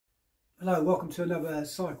Hello, welcome to another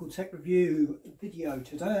Cycle Tech Review video.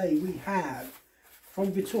 Today we have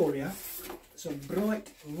from Vittoria some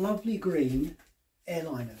bright, lovely green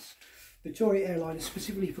Airliners. Vittoria Airliners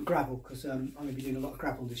specifically for gravel, because I'm going to be doing a lot of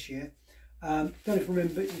gravel this year. Don't know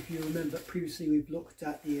if you remember previously we've looked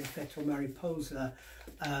at the Effetto Mariposa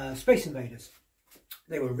Space Invaders.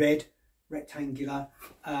 They were red, rectangular.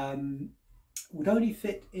 Would only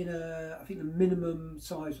fit in I think the minimum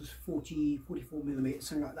size was 44 millimeters,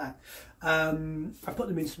 something like that. I put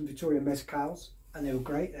them in some Vittoria Mezcals and they were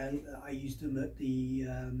great. I used them at the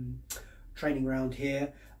training round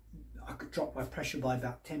here. I could drop my pressure by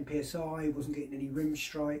about 10 psi, wasn't getting any rim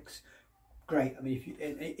strikes. Great. I mean,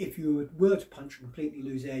 if you were to puncture and completely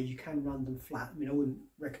lose air, you can run them flat. I mean, I wouldn't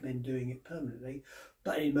recommend doing it permanently,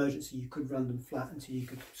 but in emergency you could run them flat until you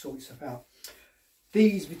could sort yourself out.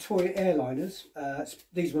 These Vittoria Airliners,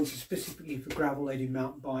 these ones are specifically for gravel. They do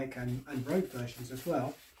mountain bike and road versions as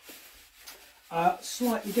well.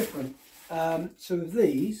 Slightly different. So with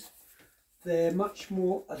these, they're much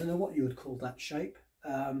more, I don't know what you would call that shape.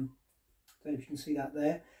 Don't know if you can see that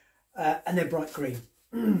there. And they're bright green.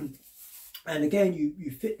 And again, you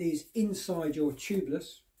fit these inside your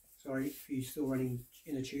tubeless, sorry if you're still running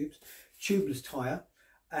inner tubes, tubeless tyre,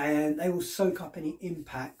 and they will soak up any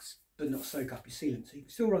impacts but not soak up your sealant. So you can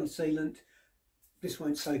still run sealant, this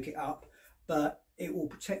won't soak it up, but it will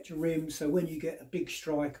protect your rim. So when you get a big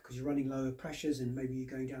strike because you're running lower pressures and maybe you're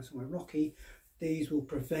going down somewhere rocky, these will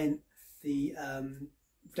prevent the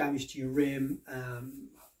damage to your rim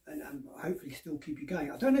and hopefully still keep you going.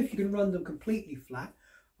 I don't know if you can run them completely flat.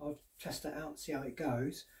 I'll test that out and see how it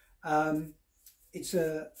goes. It's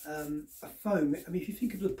a foam. I mean, if you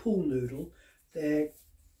think of the pool noodle, they're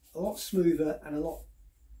a lot smoother and a lot,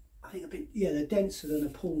 I think a bit, yeah, they're denser than a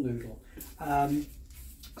pool noodle.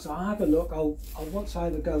 So I'll have a look. I'll once I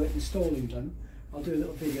have a go at installing them, I'll do a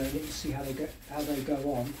little video and let you see how they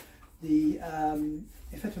go on. The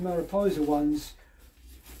Effetto Mariposa ones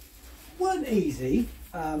weren't easy,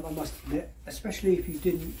 I must admit, especially if you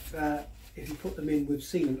didn't if you put them in with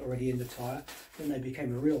sealant already in the tyre, then they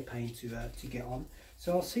became a real pain to get on.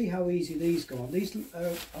 So I'll see how easy these go on. These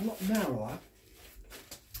are a lot narrower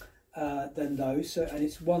than those, so, and it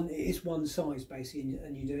is one size basically,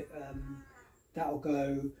 and you do that'll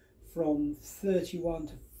go from 31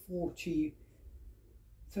 to 40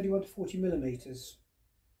 millimeters.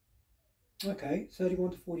 Okay,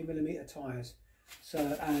 31 to 40 millimeter tires. So,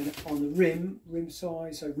 and on the rim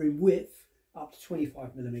size, so rim width up to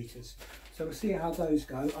 25 millimeters. So we'll see how those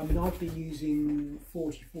go. I mean, I've been using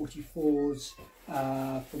 44s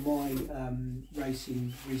for my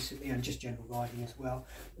racing recently, and just general riding as well.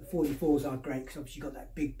 The 44s are great because obviously you've got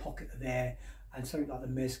that big pocket of air, and something like the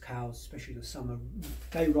Mezcals, especially in the summer,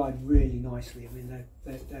 they ride really nicely. I mean,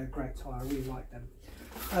 they're a great tyre. I really like them.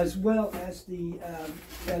 As well as the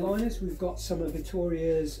Airliners, we've got some of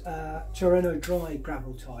Vittoria's Terreno Dry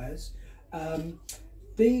Gravel tyres.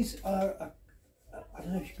 These are I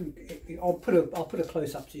don't know if you can. I'll put a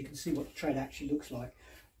close up so you can see what the tread actually looks like.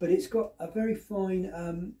 But it's got a very fine.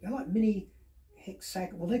 They're like mini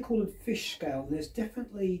hexagon. Well, they call them fish scale. And there's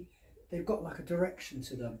definitely, they've got like a direction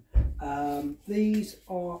to them. These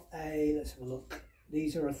are let's have a look.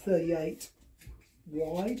 These are a 38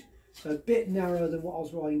 wide, so a bit narrower than what I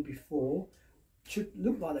was riding before. Should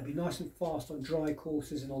look like they'd be nice and fast on dry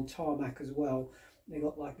courses and on tarmac as well. They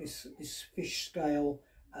got like this fish scale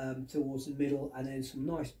towards the middle, and then some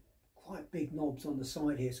nice quite big knobs on the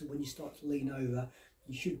side here, so when you start to lean over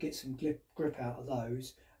you should get some grip out of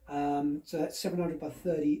those. So that's 700 by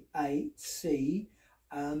 38C.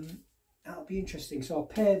 That'll be interesting. So I'll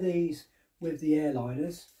pair these with the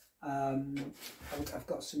Airliners. I've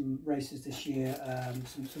got some races this year,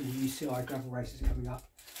 some of the UCI gravel races coming up,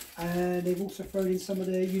 and they've also thrown in some of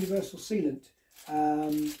their universal sealant.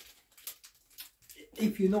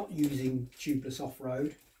 If you're not using tubeless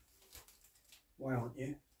off-road, why aren't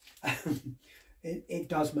you? It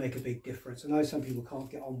does make a big difference. I know some people can't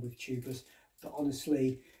get on with tubeless, but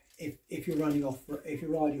honestly, if you're riding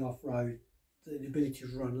off-road, the ability to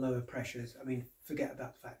run lower pressures, I mean, forget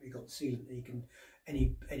about the fact that you've got the sealant that you can,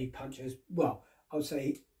 any punctures, well, I would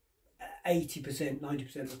say 80%,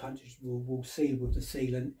 90% of the punctures will seal with the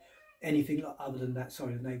sealant. Anything other than that,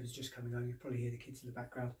 sorry, the neighbour's just coming home, you probably hear the kids in the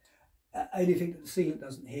background. Anything that the sealant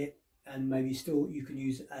doesn't hit, and maybe still you can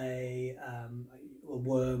use a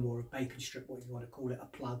worm or a bacon strip, what you want to call it, a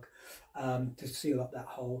plug, to seal up that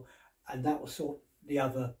hole, and that will sort the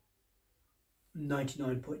other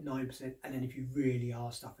 99.9%. And then if you really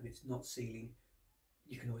are stuff and it's not sealing,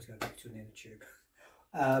 you can always go back to an inner tube.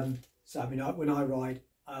 So I mean, when I ride,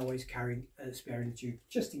 I always carry a spare inner tube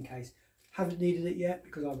just in case. Haven't needed it yet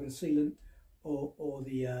because I've got a sealant or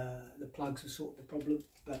the plugs are sort of the problem.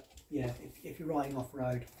 But yeah, if you're riding off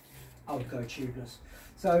road, I would go tubeless.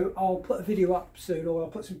 So I'll put a video up soon, or I'll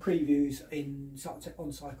put some previews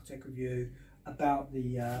on Cycle Tech Review about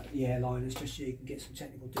the Airliners, just so you can get some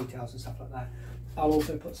technical details and stuff like that. I'll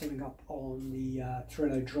also put something up on the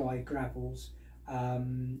Terreno Dry Gravels.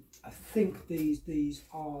 I think these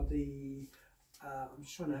are the I'm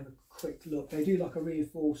just trying to have a quick look. They do like a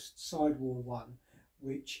reinforced sidewall one,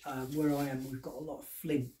 which where I am, we've got a lot of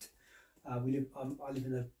flint. I live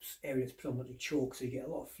in an area that's predominantly chalk, so you get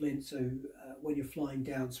a lot of flint. So when you're flying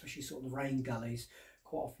down, especially sort of the rain gullies,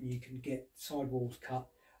 quite often you can get sidewalls cut.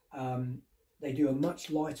 They do a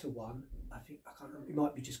much lighter one. I can't remember. It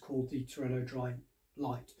might be just called the Terreno Dry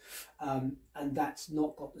Light, and that's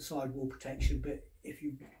not got the sidewall protection. But if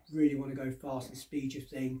you really want to go fast and speed your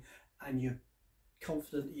thing, and you're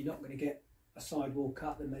confident that you're not going to get a sidewall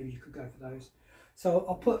cut, then maybe you could go for those. So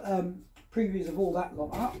I'll put previews of all that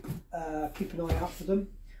lot up. Keep an eye out for them.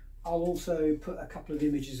 I'll also put a couple of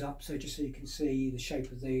images up, so just so you can see the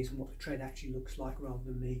shape of these and what the tread actually looks like, rather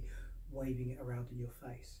than me waving it around in your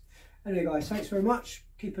face. Anyway guys, thanks very much.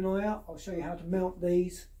 Keep an eye out. I'll show you how to mount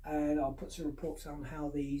these, and I'll put some reports on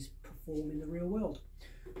how these perform in the real world.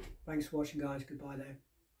 Thanks for watching guys. Goodbye now.